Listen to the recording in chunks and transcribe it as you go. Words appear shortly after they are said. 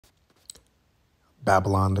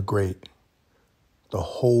Babylon the Great, the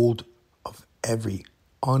hold of every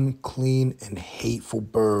unclean and hateful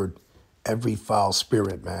bird, every foul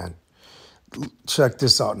spirit, man. Check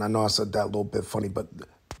this out, and I know I said that a little bit funny, but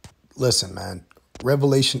listen, man.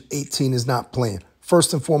 Revelation 18 is not playing.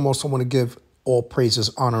 First and foremost, I want to give all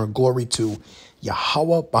praises, honor, and glory to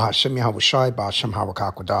Yahweh, Bahashem Yahushai, Bahashem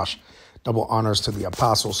Hawakakwadash. Double honors to the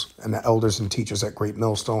apostles and the elders and teachers at Great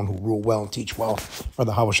Millstone who rule well and teach well.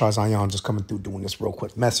 Brother Hawashai Zion just coming through doing this real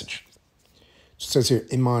quick message. It says here,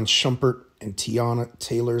 Iman Shumpert and Teyana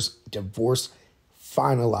Tailor's divorce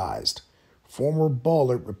finalized. Former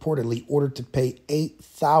baller reportedly ordered to pay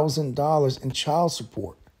 $8,000 in child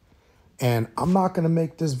support. And I'm not going to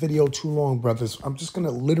make this video too long, brothers. I'm just going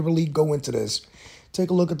to literally go into this.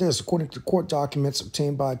 Take a look at this. According to court documents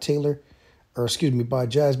obtained by by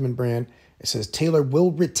Jasmine Brand, it says Taylor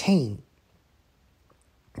will retain.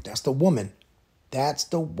 That's the woman. That's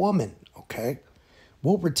the woman, okay?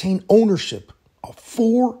 Will retain ownership of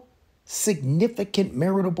 4 significant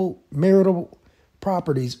marital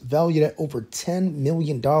properties valued at over $10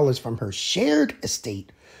 million from her shared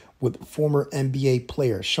estate with former NBA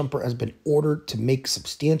player. Shumpert has been ordered to make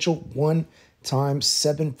substantial one-time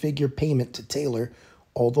 7-figure payment to Taylor,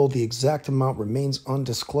 although the exact amount remains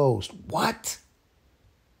undisclosed. What?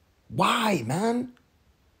 Why, man?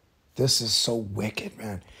 This is so wicked,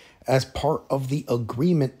 man. As part of the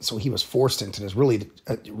agreement, so he was forced into this, really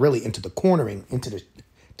into the cornering, into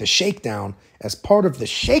the shakedown. As part of the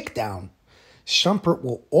shakedown, Shumpert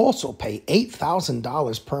will also pay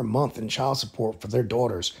 $8,000 per month in child support for their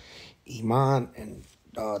daughters, Iman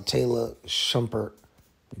and Taylor Shumpert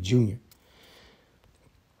Jr.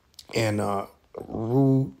 and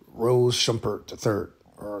Rose Shumpert III,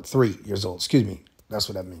 or 3 years old. Excuse me. That's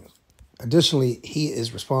what that means. Additionally, he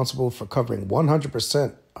is responsible for covering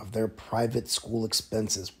 100% of their private school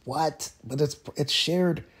expenses. What? But it's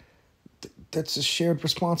shared. That's a shared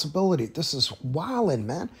responsibility. This is wildin',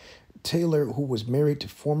 man. Taylor, who was married to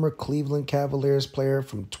former Cleveland Cavaliers player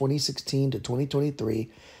from 2016 to 2023,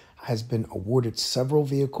 has been awarded several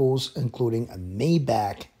vehicles, including a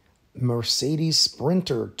Maybach, Mercedes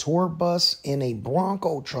Sprinter, tour bus, and a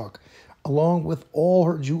Bronco truck, along with all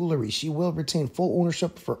her jewelry. She will retain full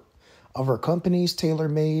ownership of her companies,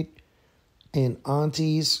 TaylorMade and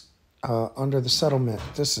Aunties, under the settlement.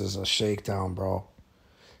 This is a shakedown, bro.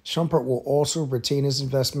 Shumpert will also retain his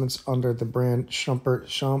investments under the brand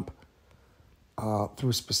Shumpert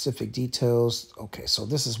through specific details. Okay, so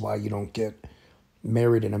this is why you don't get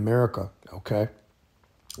married in America, okay?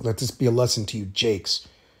 Let this be a lesson to you Jakes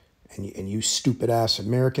and you stupid-ass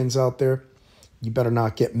Americans out there. You better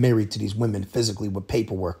not get married to these women physically with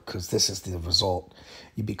paperwork, because this is the result.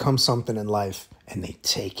 You become something in life, and they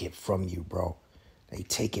take it from you, bro. They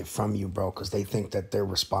take it from you, bro, because they think that they're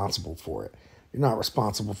responsible for it. You're not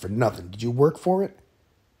responsible for nothing. Did you work for it?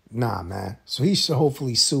 Nah, man. So he should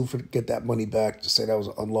hopefully sue to get that money back, to say that was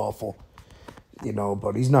unlawful,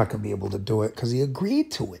 but he's not going to be able to do it because he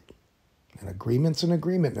agreed to it. An agreement's an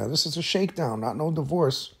agreement. Now, this is a shakedown, not no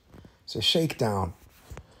divorce. It's a shakedown.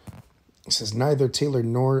 It says neither Taylor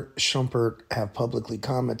nor Shumpert have publicly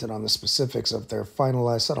commented on the specifics of their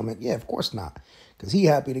finalized settlement. Yeah, of course not, because he's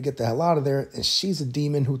happy to get the hell out of there, and she's a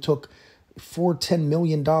demon who took 4 $10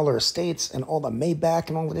 million estates and all the Maybach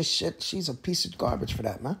and all of this shit. She's a piece of garbage for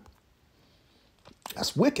that, man.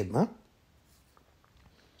 That's wicked, man.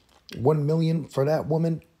 $1 million for that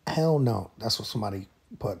woman? Hell no. That's what somebody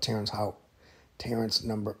put. Terrence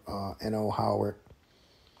number N.O. Howard.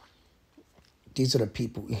 These are the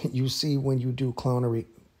people you see when you do clownery.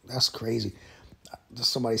 That's crazy.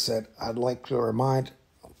 Somebody said, I'd like to remind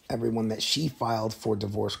everyone that she filed for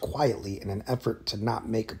divorce quietly in an effort to not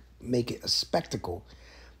make it a spectacle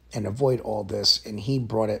and avoid all this, and he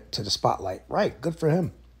brought it to the spotlight. Right, good for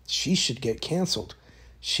him. She should get canceled.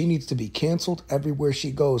 She needs to be canceled everywhere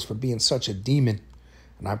she goes for being such a demon.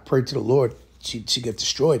 And I pray to the Lord she gets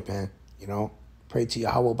destroyed, man. Pray to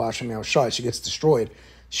Yahweh Bashem Yahushai, she gets destroyed.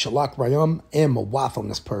 Shalak Rayam and Mawath on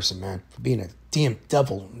this person, man, for being a damn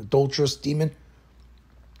devil, an adulterous demon.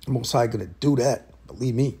 Most High gonna do that,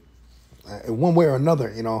 believe me. In one way or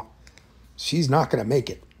another, she's not gonna make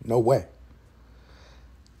it. No way.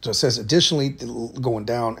 So it says, additionally, going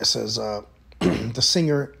down, it says, the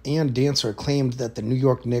singer and dancer claimed that the New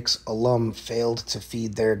York Knicks alum failed to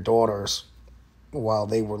feed their daughters while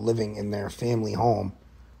they were living in their family home,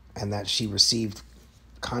 and that she received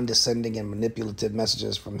condescending and manipulative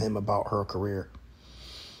messages from him about her career.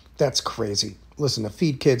 That's crazy. Listen, to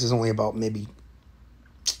feed kids is only about maybe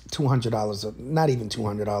 $200, not even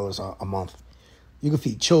 $200 a month. You can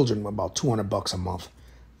feed children about $200 a month.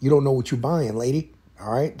 You don't know what you're buying, lady.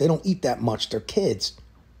 All right? They don't eat that much. They're kids.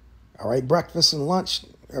 All right? Breakfast and lunch,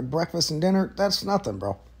 or breakfast and dinner, that's nothing,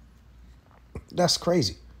 bro. That's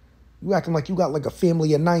crazy. You acting like you got like a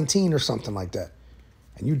family of 19 or something like that.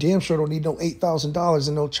 And you damn sure don't need no $8,000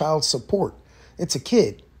 and no child support. It's a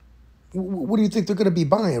kid. What do you think they're going to be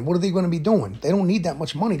buying? What are they going to be doing? They don't need that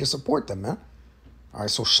much money to support them, man. All right,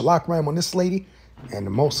 so Shalak Ram on this lady, and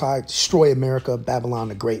the Most High destroy America, Babylon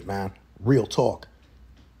the Great, man. Real talk.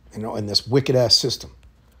 In this wicked-ass system.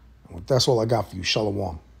 That's all I got for you.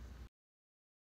 Shalom.